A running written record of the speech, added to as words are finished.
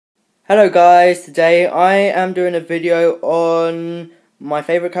Hello guys, today I am doing a video on my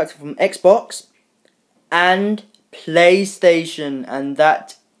favourite character from Xbox and PlayStation, and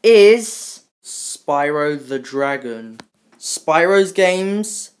that is Spyro the Dragon. Spyro's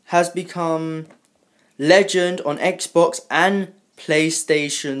games has become legend on Xbox and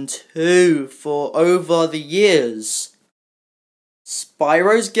PlayStation 2 for over the years.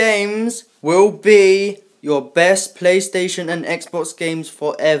 Spyro's games will be your best PlayStation and Xbox games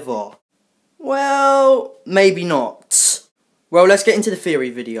forever. Well, maybe not. Well, let's get into the theory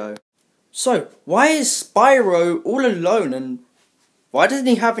video. So, why is Spyro all alone and why doesn't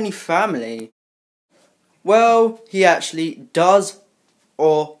he have any family? Well, he actually does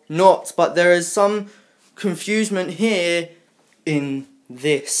or not, but there is some confusion here in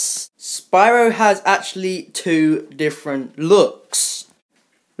this. Spyro has actually two different looks.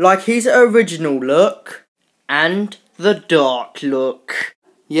 Like his original look and the dark look.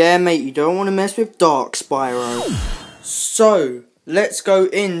 Yeah, mate, you don't want to mess with dark Spyro. So, let's go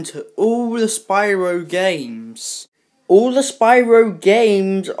into all the Spyro games. All the Spyro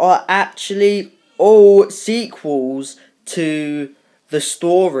games are actually all sequels to the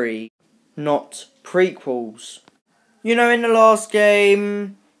story, not prequels. You know, in the last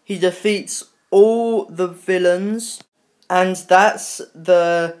game, he defeats all the villains, and that's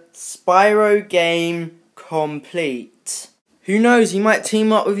the Spyro game complete. Who knows, he might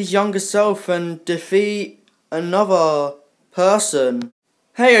team up with his younger self and defeat another person.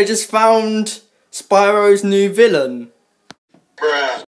 Hey, I just found Spyro's new villain. Bruh.